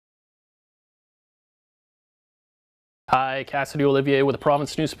Hi, Cassidy Olivier with the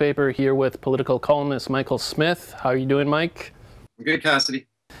Province newspaper here with political columnist Michael Smyth. How are you doing, Mike? Good, Cassidy.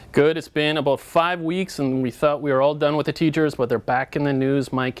 Good. It's been about 5 weeks and we thought we were all done with the teachers, but they're back in the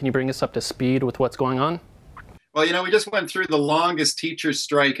news. Mike, can you bring us up to speed with what's going on? Well, we just went through the longest teacher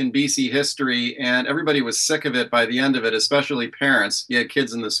strike in BC history, and everybody was sick of it by the end of it, especially parents. You had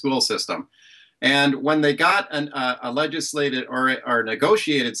kids in the school system. And when they got a legislated or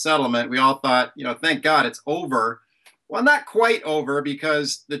negotiated settlement, we all thought, thank God it's over. Well, not quite over,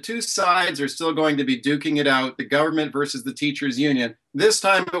 because the two sides are still going to be duking it out, the government versus the teachers union. This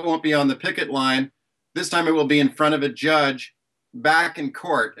time it won't be on the picket line. This time it will be in front of a judge back in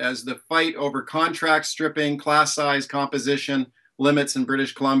court as the fight over contract stripping, class size composition limits in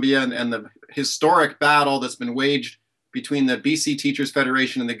British Columbia, and the historic battle that's been waged between the BC Teachers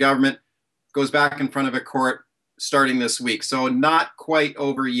Federation and the government goes back in front of a court starting this week. So not quite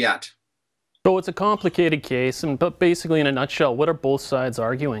over yet. So it's a complicated case, but basically in a nutshell, what are both sides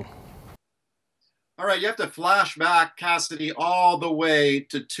arguing? All right, you have to flash back, Cassidy, all the way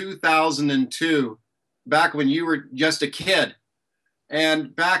to 2002, back when you were just a kid.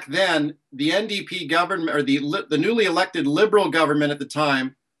 And back then, the NDP government, or the newly elected Liberal government at the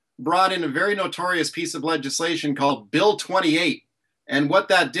time, brought in a very notorious piece of legislation called Bill 28. And what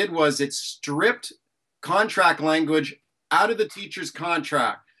that did was it stripped contract language out of the teacher's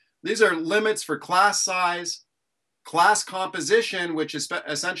contract. These are limits for class size, class composition, which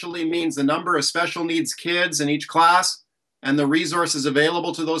essentially means the number of special needs kids in each class and the resources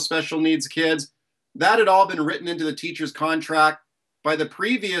available to those special needs kids. That had all been written into the teacher's contract by the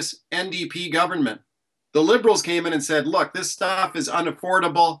previous NDP government. The Liberals came in and said, look, this stuff is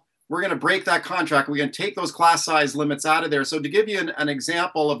unaffordable. We're going to break that contract. We're going to take those class size limits out of there. So to give you an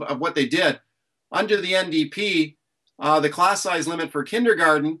example of what they did, under the NDP, the class size limit for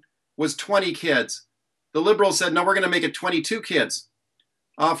kindergarten was 20 kids. The Liberals said, no, we're going to make it 22 kids.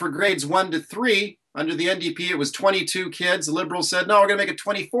 For grades 1 to 3, under the NDP, it was 22 kids. The Liberals said, no, we're going to make it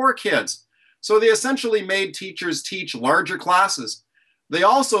 24 kids. So they essentially made teachers teach larger classes. They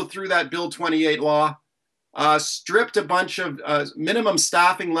also, through that Bill 28 law, stripped a bunch of minimum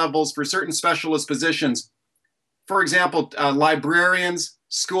staffing levels for certain specialist positions. For example, librarians,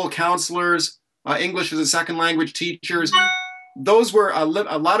 school counselors, English as a second language teachers. Those were a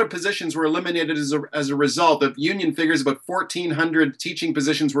lot of positions were eliminated as a result of union figures. About 1,400 teaching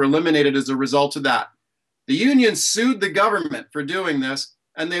positions were eliminated as a result of that. The union sued the government for doing this,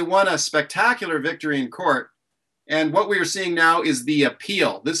 and they won a spectacular victory in court. And what we are seeing now is the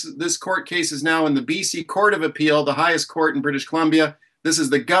appeal. This court case is now in the BC Court of Appeal, the highest court in British Columbia. This is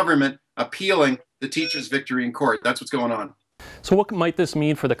the government appealing the teachers' victory in court. That's what's going on. So what might this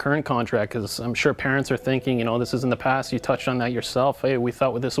mean for the current contract? Because I'm sure parents are thinking, this is in the past. You touched on that yourself. Hey, we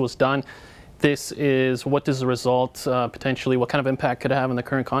thought this was done. What does the result potentially, what kind of impact could it have on the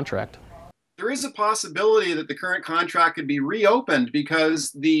current contract? There is a possibility that the current contract could be reopened,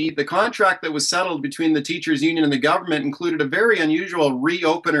 because the contract that was settled between the teachers union and the government included a very unusual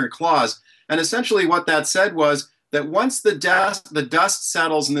reopener clause. And essentially what that said was that once the dust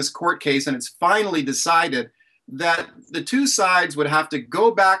settles in this court case and it's finally decided, that the two sides would have to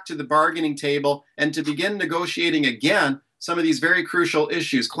go back to the bargaining table and to begin negotiating again some of these very crucial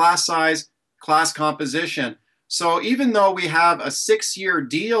issues: class size, class composition. So even though we have a 6-year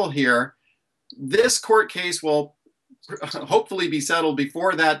deal here, this court case will hopefully be settled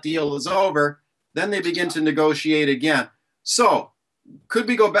before that deal is over. Then they begin to negotiate again. So could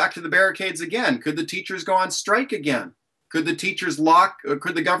we go back to the barricades again? Could the teachers go on strike again? Could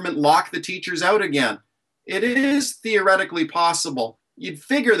the government lock the teachers out again? It is theoretically possible. You'd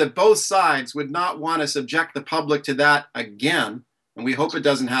figure that both sides would not want to subject the public to that again, and we hope it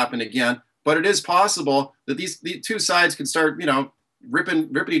doesn't happen again. But it is possible that the two sides could start,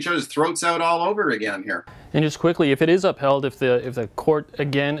 ripping each other's throats out all over again here. And just quickly, if it is upheld, if the court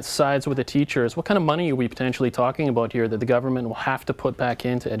again sides with the teachers, what kind of money are we potentially talking about here that the government will have to put back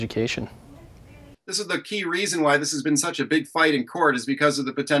into education? This is the key reason why this has been such a big fight in court, is because of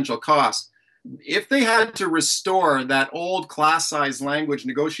the potential cost. If they had to restore that old class size language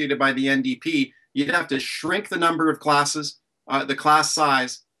negotiated by the NDP, you'd have to shrink the number of classes, the class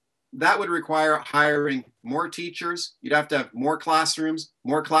size. That would require hiring more teachers. You'd have to have more classrooms,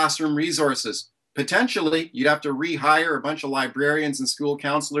 more classroom resources. Potentially, you'd have to rehire a bunch of librarians and school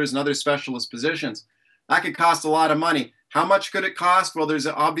counselors and other specialist positions. That could cost a lot of money. How much could it cost? Well,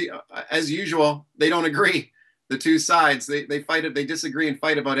 as usual, they don't agree. The two sides, they fight it. They disagree and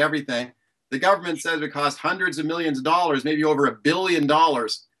fight about everything. The government says it would cost hundreds of millions of dollars, maybe over $1 billion.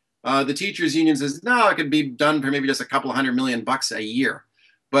 The teachers union says, no, it could be done for maybe just a couple of $100 million a year.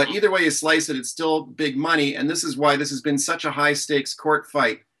 But either way you slice it, it's still big money. And this is why this has been such a high stakes court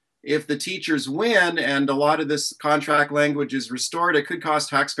fight. If the teachers win and a lot of this contract language is restored, it could cost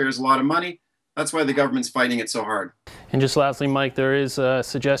taxpayers a lot of money. That's why the government's fighting it so hard. And just lastly, Mike, there is a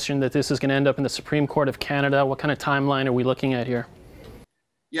suggestion that this is going to end up in the Supreme Court of Canada. What kind of timeline are we looking at here?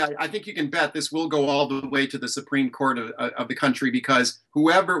 Yeah, I think you can bet this will go all the way to the Supreme Court of the country, because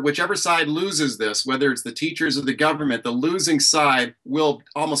whichever side loses this, whether it's the teachers or the government, the losing side will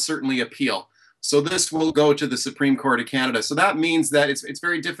almost certainly appeal. So this will go to the Supreme Court of Canada. So that means that it's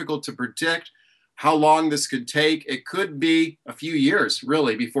very difficult to predict how long this could take. It could be a few years,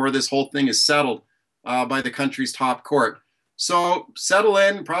 really, before this whole thing is settled by the country's top court. So settle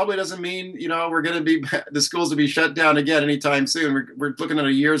in probably doesn't mean, we're going to be, the schools will be shut down again anytime soon. We're looking at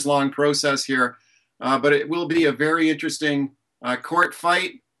a years-long process here, but it will be a very interesting court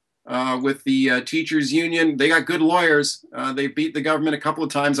fight with the teachers union. They got good lawyers. They beat the government a couple of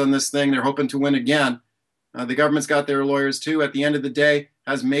times on this thing. They're hoping to win again. The government's got their lawyers too. At the end of the day,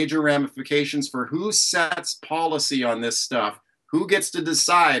 has major ramifications for who sets policy on this stuff, who gets to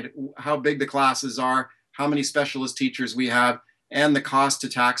decide how big the classes are, how many specialist teachers we have, and the cost to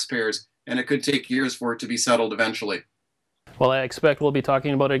taxpayers. And it could take years for it to be settled eventually. Well, I expect we'll be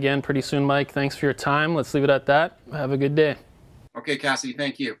talking about it again pretty soon, Mike. Thanks for your time. Let's leave it at that. Have a good day. Okay, Cassidy,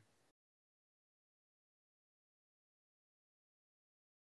 thank you.